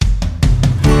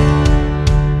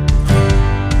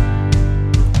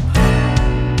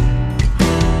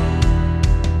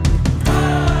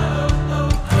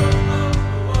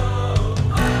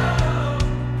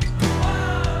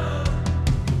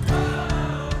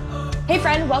Hey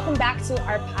friend, welcome back to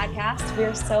our podcast.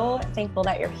 We're so thankful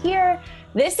that you're here.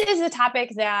 This is a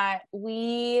topic that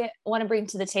we want to bring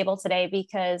to the table today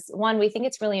because one, we think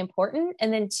it's really important.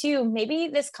 And then two, maybe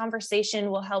this conversation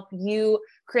will help you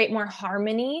create more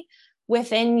harmony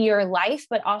within your life,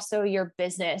 but also your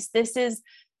business. This is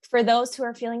for those who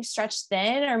are feeling stretched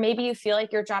thin, or maybe you feel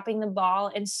like you're dropping the ball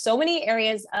in so many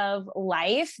areas of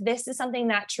life. This is something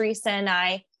that Teresa and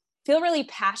I feel really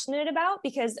passionate about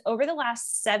because over the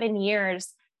last 7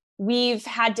 years, we've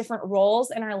had different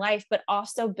roles in our life, but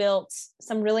also built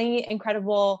some really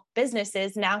incredible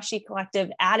businesses. Now She Collective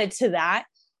added to that.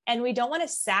 And we don't want to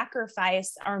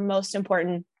sacrifice our most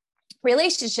important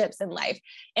relationships in life.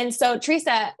 And so,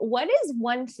 Teresa, what is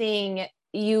one thing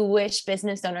you wish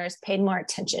business owners paid more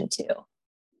attention to?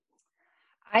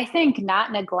 I think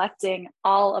not neglecting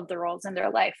all of the roles in their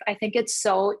life. I think it's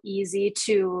so easy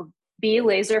to be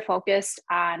laser focused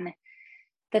on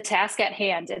the task at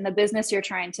hand and the business you're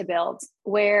trying to build,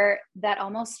 where that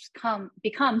almost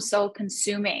becomes so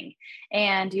consuming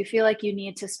and you feel like you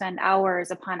need to spend hours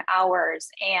upon hours.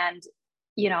 And,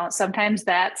 sometimes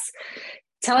that's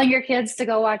telling your kids to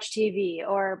go watch TV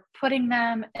or putting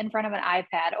them in front of an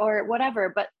iPad or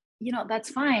whatever. But, that's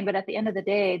fine. But at the end of the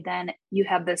day, then you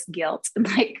have this guilt,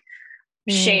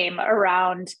 shame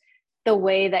around the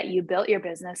way that you built your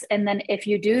business. And then if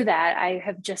you do that, I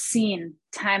have just seen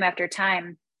time after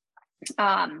time,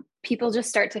 people just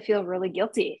start to feel really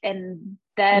guilty. And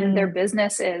then their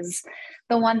business is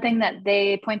the one thing that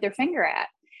they point their finger at.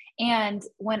 And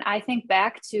when I think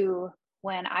back to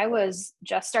when I was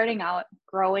just starting out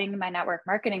growing my network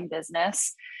marketing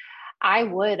business, I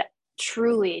would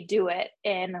truly do it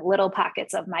in little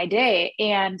pockets of my day.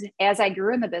 And as I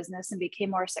grew in the business and became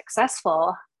more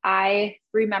successful, I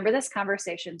remember this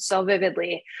conversation so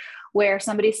vividly where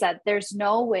somebody said, there's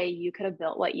no way you could have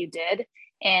built what you did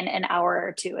in an hour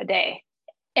or two a day.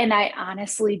 And I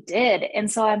honestly did.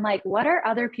 And so I'm like, what are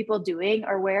other people doing,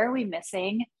 or where are we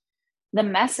missing the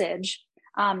message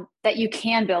that you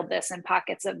can build this in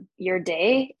pockets of your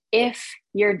day if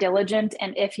you're diligent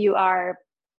and if you are,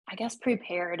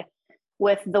 prepared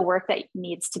with the work that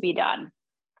needs to be done.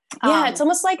 Yeah, it's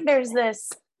almost like there's this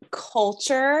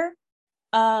culture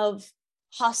of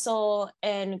hustle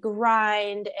and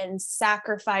grind and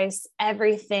sacrifice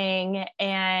everything.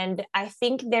 And I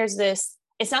think there's this,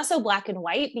 it's not so black and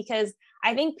white, because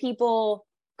I think people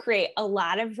create a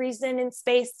lot of reason and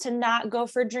space to not go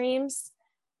for dreams.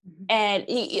 And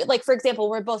like, for example,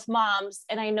 we're both moms,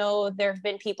 and I know there have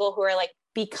been people who are like,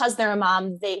 because they're a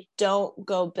mom, they don't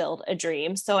go build a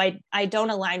dream. So I don't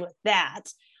align with that.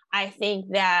 I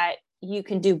think that you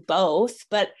can do both,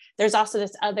 but there's also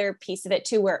this other piece of it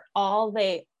too, where all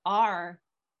they are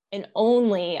and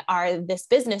only are this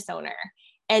business owner.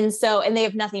 And they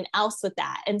have nothing else with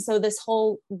that. And so this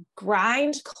whole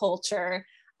grind culture,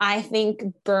 I think,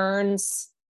 burns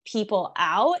people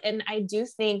out. And I do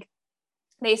think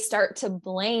they start to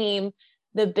blame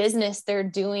the business they're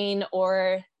doing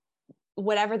or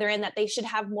whatever they're in, that they should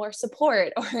have more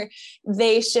support, or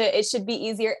it should be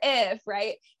easier if,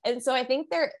 right. And so I think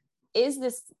there is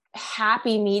this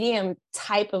happy medium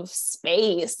type of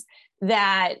space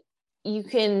that you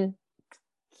can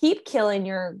keep killing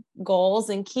your goals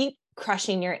and keep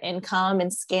crushing your income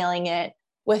and scaling it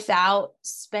without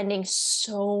spending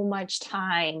so much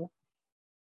time.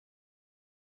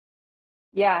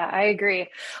 Yeah, I agree.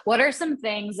 What are some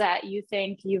things that you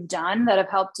think you've done that have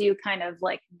helped you kind of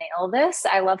nail this?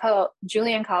 I love how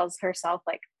Julian calls herself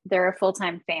they're a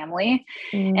full-time family.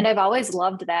 And I've always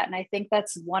loved that. And I think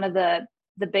that's one of the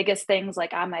biggest things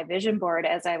on my vision board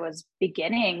as I was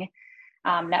beginning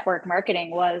network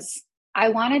marketing was I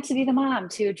wanted to be the mom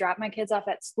to drop my kids off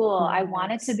at school. Yes. I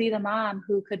wanted to be the mom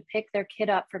who could pick their kid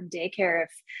up from daycare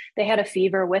if they had a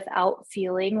fever without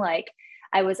feeling like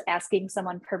I was asking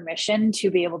someone permission to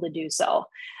be able to do so.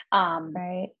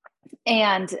 Right.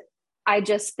 And I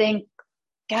just think,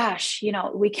 gosh,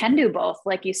 we can do both.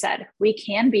 Like you said, we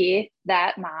can be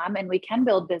that mom and we can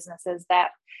build businesses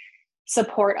that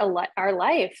support our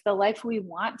life, the life we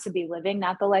want to be living,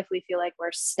 not the life we feel like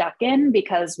we're stuck in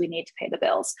because we need to pay the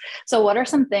bills. So what are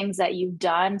some things that you've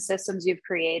done, systems you've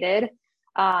created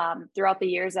throughout the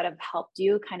years that have helped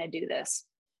you kind of do this?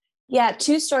 Yeah,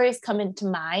 two stories come into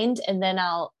mind, and then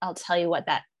I'll tell you what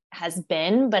that has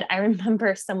been. But I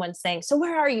remember someone saying, so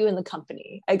where are you in the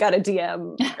company? I got a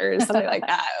DM or something like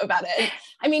that about it.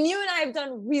 I mean, you and I have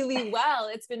done really well.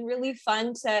 It's been really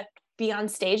fun to be on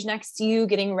stage next to you,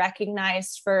 getting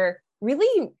recognized for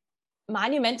really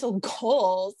monumental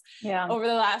goals over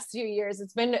the last few years.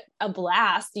 It's been a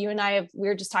blast. You and I we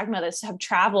were just talking about this, have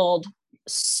traveled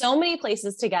so many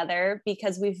places together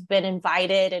because we've been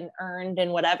invited and earned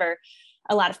and whatever,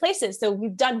 a lot of places. So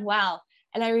we've done well.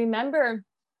 And I remember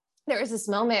there was this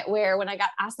moment where when I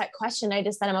got asked that question, I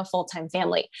just said I'm a full-time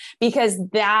family, because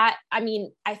that, I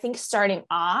mean, I think starting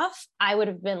off, I would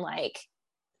have been like,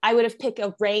 I would have picked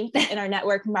a rank in our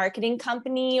network marketing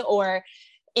company or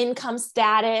income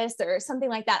status or something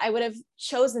like that. I would have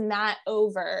chosen that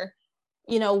over,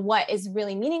 you know, what is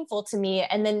really meaningful to me.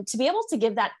 And then to be able to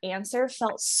give that answer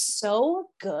felt so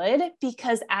good,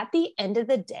 because at the end of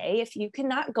the day, if you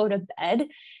cannot go to bed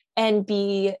and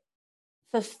be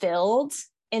fulfilled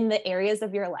in the areas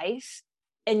of your life,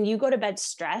 and you go to bed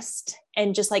stressed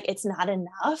and just like, it's not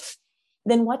enough,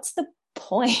 then what's the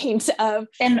point of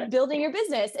building your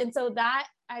business? And so that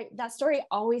story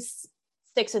always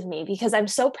sticks with me, because I'm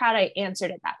so proud I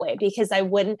answered it that way, because I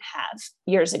wouldn't have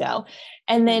years ago.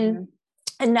 And then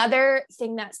another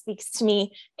thing that speaks to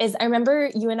me is I remember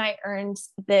you and I earned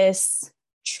this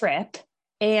trip,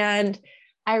 and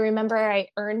I remember I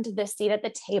earned this seat at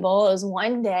the table. It was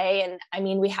one day. And I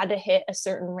mean, we had to hit a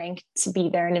certain rank to be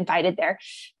there and invited there.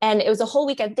 And it was a whole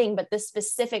weekend thing, but this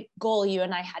specific goal you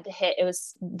and I had to hit, it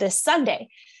was this Sunday.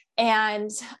 And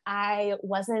I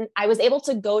was able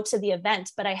to go to the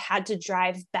event, but I had to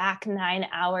drive back 9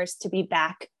 hours to be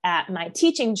back at my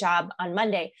teaching job on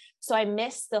Monday. So I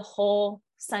missed the whole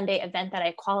Sunday event that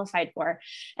I qualified for.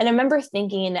 And I remember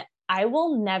thinking, I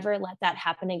will never let that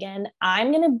happen again.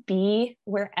 I'm going to be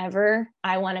wherever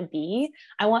I want to be.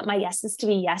 I want my yeses to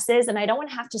be yeses, and I don't want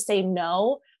to have to say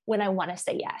no when I want to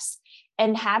say yes.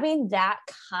 And having that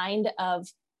kind of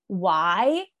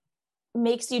why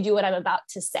makes you do what I'm about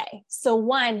to say. So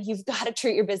one, you've got to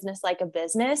treat your business like a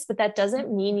business, but that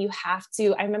doesn't mean you have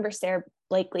to. I remember Sarah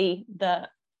Blakely, the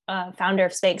founder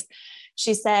of Spanx,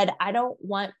 she said, I don't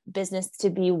want business to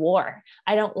be war.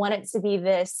 I don't want it to be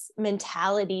this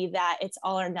mentality that it's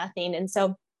all or nothing. And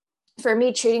so for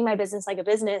me, treating my business like a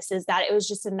business is that it was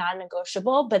just a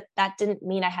non-negotiable, but that didn't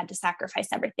mean I had to sacrifice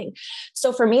everything.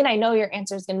 So for me, and I know your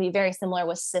answer is going to be very similar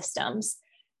with systems,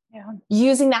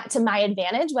 using that to my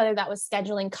advantage, whether that was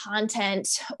scheduling content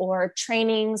or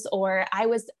trainings, or I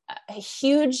was a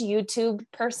huge YouTube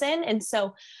person. And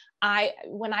so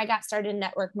when I got started in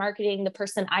network marketing, the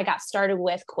person I got started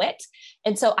with quit.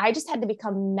 And so I just had to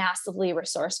become massively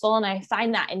resourceful. And I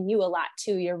find that in you a lot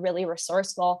too. You're really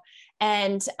resourceful,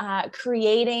 and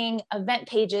creating event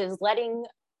pages, letting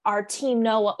our team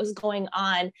know what was going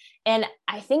on. And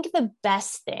I think the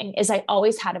best thing is I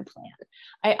always had a plan.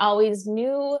 I always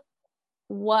knew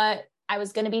what I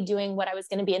was going to be doing, what I was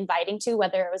going to be inviting to,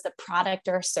 whether it was a product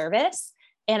or a service.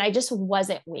 And I just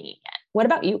wasn't winging it. What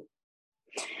about you?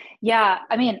 Yeah.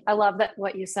 I mean, I love that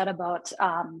what you said about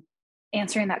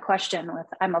answering that question with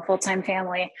I'm a full-time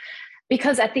family,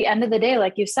 because at the end of the day,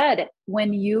 like you said,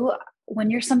 when you're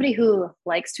somebody who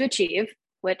likes to achieve,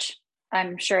 which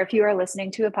I'm sure if you are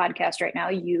listening to a podcast right now,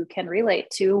 you can relate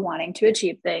to wanting to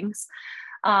achieve things.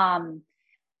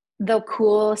 The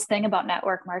coolest thing about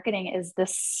network marketing is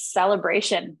this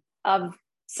celebration of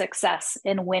success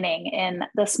and winning, and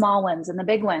the small wins and the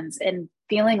big wins, and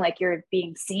feeling like you're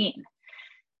being seen.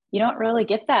 You don't really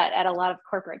get that at a lot of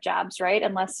corporate jobs, right?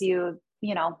 Unless you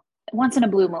once in a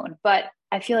blue moon. But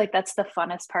I feel like that's the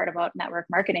funnest part about network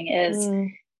marketing is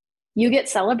you get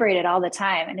celebrated all the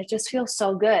time, and it just feels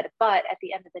so good. But at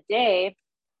the end of the day,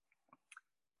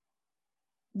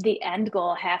 the end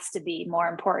goal has to be more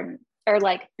important, or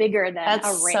like bigger than that's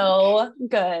a rank. So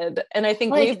good. And I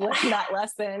think we've learned that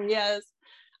lesson. Yes.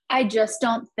 I just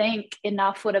don't think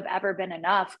enough would have ever been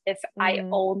enough if I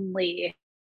only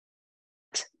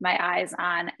my eyes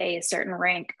on a certain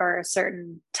rank or a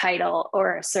certain title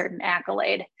or a certain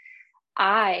accolade.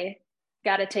 I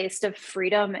got a taste of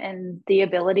freedom and the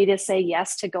ability to say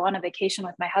yes to go on a vacation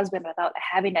with my husband without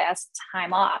having to ask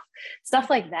time off. Stuff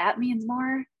like that means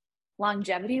more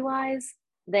longevity wise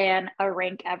than a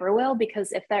rank ever will,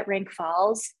 because if that rank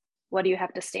falls, what do you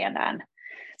have to stand on?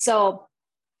 So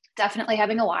definitely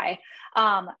having a why.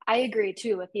 I agree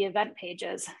too with the event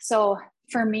pages. So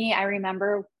for me, I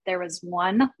remember there was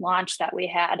one launch that we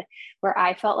had where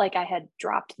I felt like I had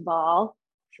dropped the ball,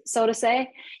 so to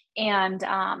say. And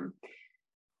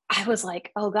I was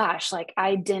like, oh gosh, like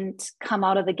I didn't come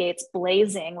out of the gates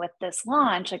blazing with this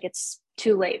launch. Like it's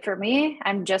too late for me.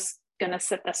 I'm just going to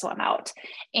sit this one out.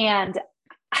 And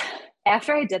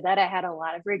after I did that, I had a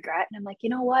lot of regret. And I'm like, you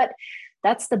know what?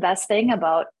 That's the best thing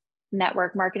about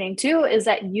network marketing too, is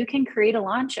that you can create a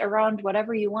launch around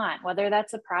whatever you want, whether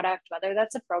that's a product, whether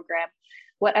that's a program,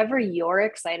 whatever you're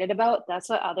excited about, that's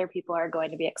what other people are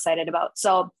going to be excited about.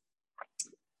 So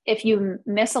if you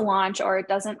miss a launch or it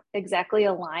doesn't exactly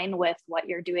align with what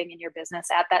you're doing in your business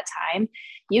at that time,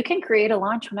 you can create a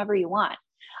launch whenever you want.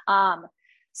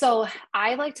 So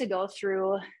I like to go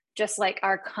through just like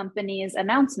our company's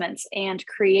announcements and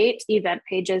create event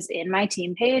pages in my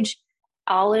team page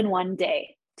all in one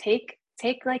day. Take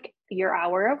like your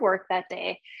hour of work that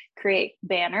day, create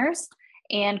banners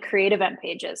and create event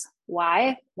pages.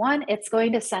 Why? One, it's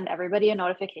going to send everybody a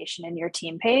notification in your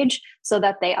team page so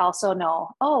that they also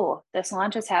know, oh, this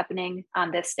launch is happening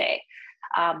on this day.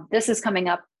 This is coming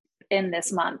up in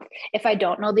this month. If I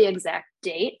don't know the exact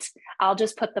date, I'll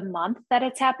just put the month that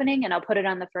it's happening and I'll put it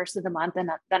on the first of the month, and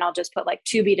then I'll just put like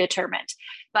to be determined.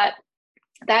 But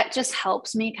that just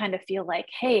helps me kind of feel like,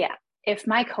 hey, if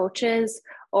my coaches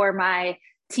or my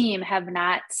team have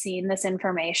not seen this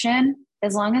information,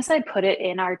 as long as I put it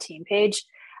in our team page,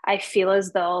 I feel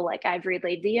as though like I've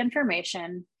relayed the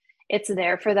information, it's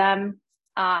there for them.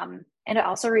 And it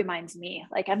also reminds me,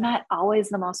 like, I'm not always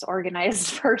the most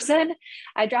organized person.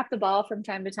 I drop the ball from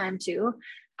time to time too,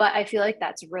 but I feel like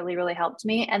that's really, really helped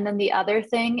me. And then the other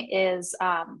thing is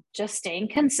just staying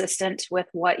consistent with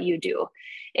what you do.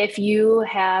 If you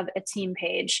have a team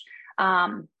page,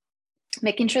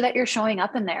 making sure that you're showing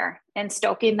up in there and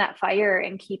stoking that fire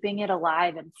and keeping it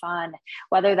alive and fun,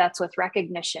 whether that's with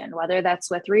recognition, whether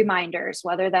that's with reminders,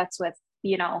 whether that's with,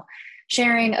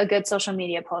 sharing a good social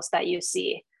media post that you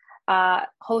see,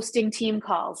 hosting team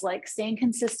calls, like staying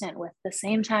consistent with the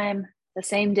same time, the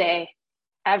same day,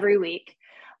 every week,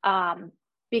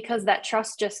 because that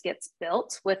trust just gets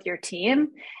built with your team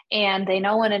and they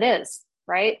know when it is.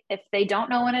 Right? If they don't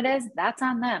know when it is, that's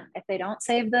on them. If they don't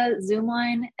save the Zoom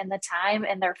line and the time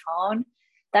in their phone,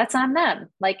 that's on them.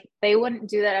 Like, they wouldn't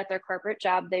do that at their corporate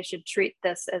job. They should treat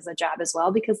this as a job as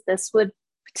well, because this would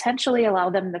potentially allow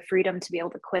them the freedom to be able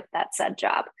to quit that said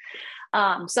job.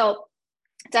 So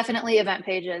definitely event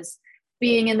pages,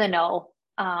 being in the know,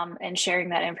 and sharing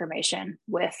that information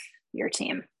with your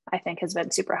team, I think has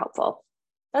been super helpful.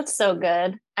 That's so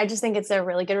good. I just think it's a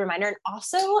really good reminder. And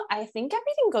also, I think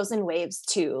everything goes in waves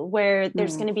too, where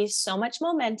there's going to be so much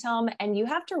momentum and you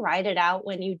have to ride it out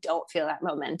when you don't feel that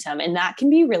momentum. And that can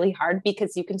be really hard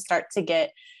because you can start to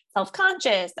get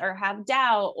self-conscious or have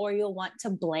doubt, or you'll want to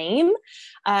blame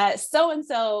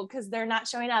so-and-so because they're not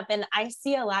showing up. And I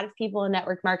see a lot of people in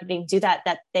network marketing do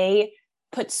that they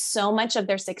put so much of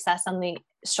their success on the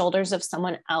shoulders of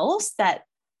someone else that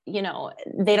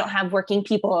they don't have working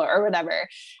people or whatever.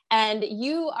 And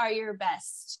you are your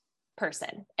best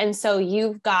person. And so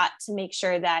you've got to make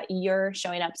sure that you're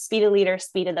showing up, speed of leader,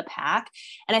 speed of the pack.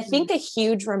 And I think a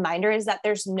huge reminder is that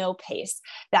there's no pace.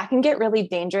 That can get really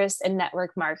dangerous in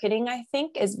network marketing, I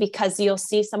think, is because you'll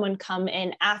see someone come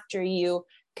in after you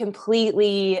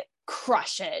completely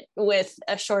crush it with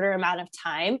a shorter amount of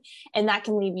time. And that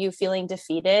can leave you feeling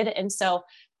defeated. And so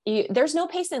there's no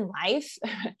pace in life.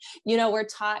 We're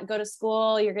taught, go to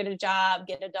school, you get a job,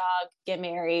 get a dog, get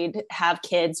married, have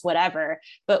kids, whatever.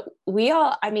 But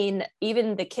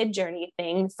even the kid journey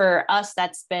thing for us,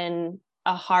 that's been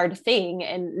a hard thing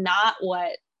and not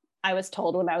what I was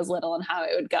told when I was little and how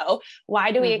it would go.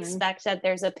 Why do we expect that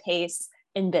there's a pace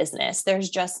in business?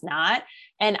 There's just not.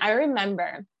 And I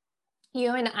remember you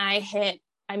and I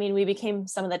we became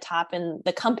some of the top in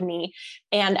the company.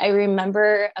 And I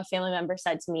remember a family member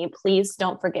said to me, please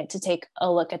don't forget to take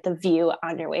a look at the view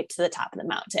on your way to the top of the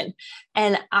mountain.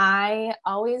 And I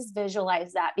always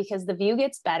visualize that because the view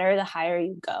gets better the higher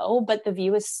you go, but the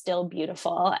view is still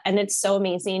beautiful. And it's so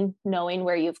amazing knowing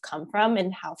where you've come from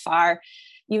and how far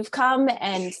you've come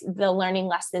and the learning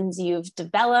lessons you've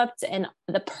developed and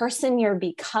the person you're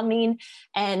becoming.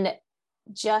 And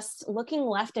just looking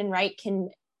left and right can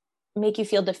make you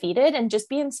feel defeated, and just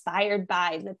be inspired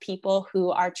by the people who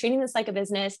are treating this like a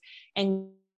business and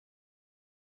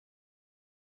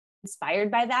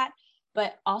inspired by that,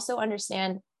 but also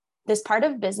understand this part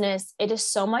of business. It is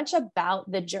so much about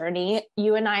the journey.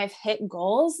 You and I have hit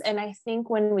goals. And I think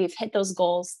when we've hit those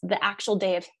goals, the actual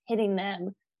day of hitting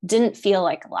them didn't feel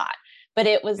like a lot, but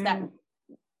it was that,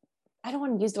 I don't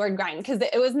want to use the word grind because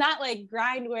it was not like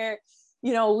grind where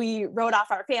we wrote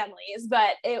off our families,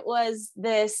 but it was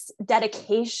this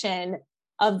dedication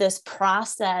of this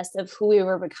process of who we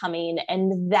were becoming.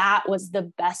 And that was the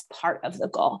best part of the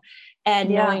goal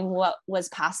and knowing what was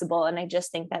possible. And I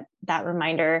just think that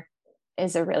reminder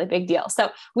is a really big deal. So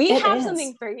we have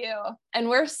something for you and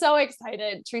we're so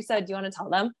excited. Teresa, do you want to tell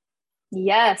them?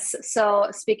 Yes. So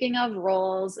speaking of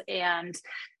roles and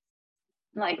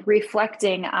like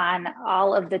reflecting on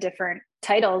all of the different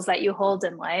titles that you hold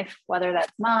in life, whether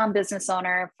that's mom, business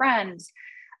owner, friend,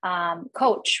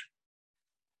 coach,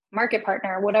 market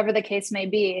partner, whatever the case may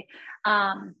be.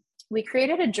 we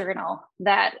created a journal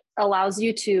that allows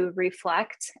you to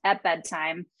reflect at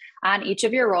bedtime on each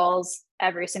of your roles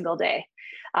every single day.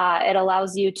 It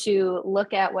allows you to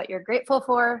look at what you're grateful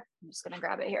for. I'm just going to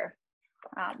grab it here.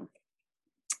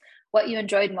 What you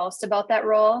enjoyed most about that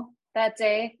role that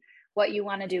day, what you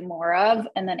want to do more of,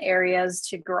 and then areas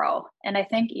to grow. And I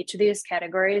think each of these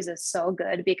categories is so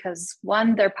good because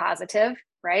one, they're positive,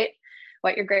 right?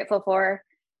 What you're grateful for,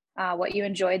 what you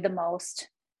enjoyed the most,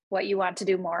 what you want to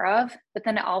do more of, but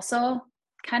then it also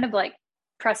kind of like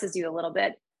presses you a little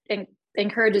bit and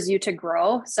encourages you to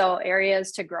grow. So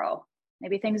areas to grow,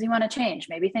 maybe things you want to change,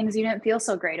 maybe things you didn't feel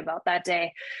so great about that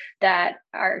day that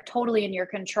are totally in your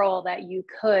control that you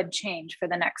could change for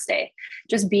the next day.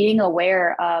 Just being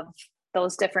aware of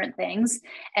those different things.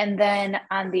 And then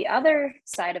on the other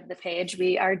side of the page,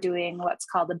 we are doing what's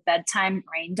called a bedtime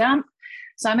brain dump.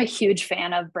 So I'm a huge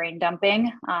fan of brain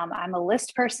dumping. I'm a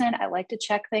list person. I like to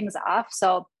check things off.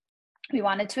 So we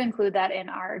wanted to include that in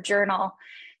our journal.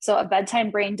 So a bedtime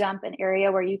brain dump, an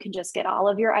area where you can just get all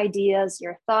of your ideas,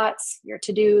 your thoughts, your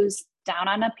to-dos down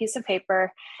on a piece of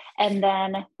paper. And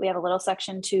then we have a little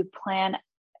section to plan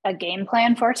a game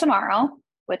plan for tomorrow,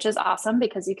 which is awesome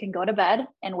because you can go to bed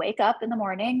and wake up in the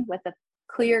morning with a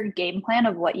clear game plan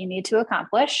of what you need to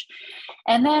accomplish.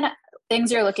 And then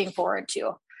things you're looking forward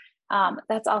to.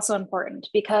 That's also important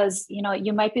because,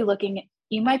 you might be looking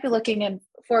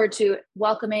forward to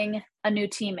welcoming a new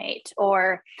teammate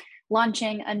or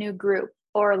launching a new group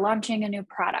or launching a new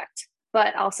product,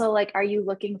 but also are you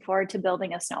looking forward to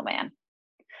building a snowman?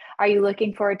 Are you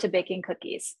looking forward to baking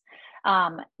cookies?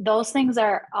 Those things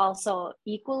are also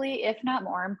equally, if not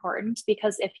more important,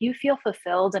 because if you feel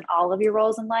fulfilled in all of your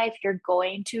roles in life, you're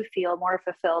going to feel more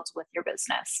fulfilled with your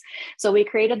business. So we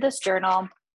created this journal.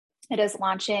 It is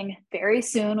launching very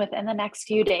soon within the next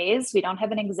few days. We don't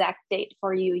have an exact date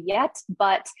for you yet,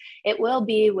 but it will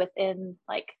be within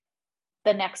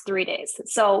the next 3 days.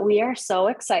 So we are so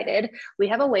excited. We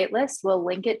have a wait list. We'll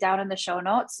link it down in the show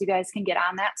notes. You guys can get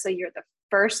on that. So you're the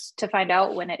first to find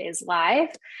out when it is live.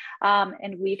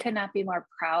 And we could not be more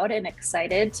proud and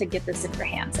excited to get this in your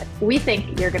hands. We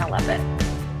think you're going to love it.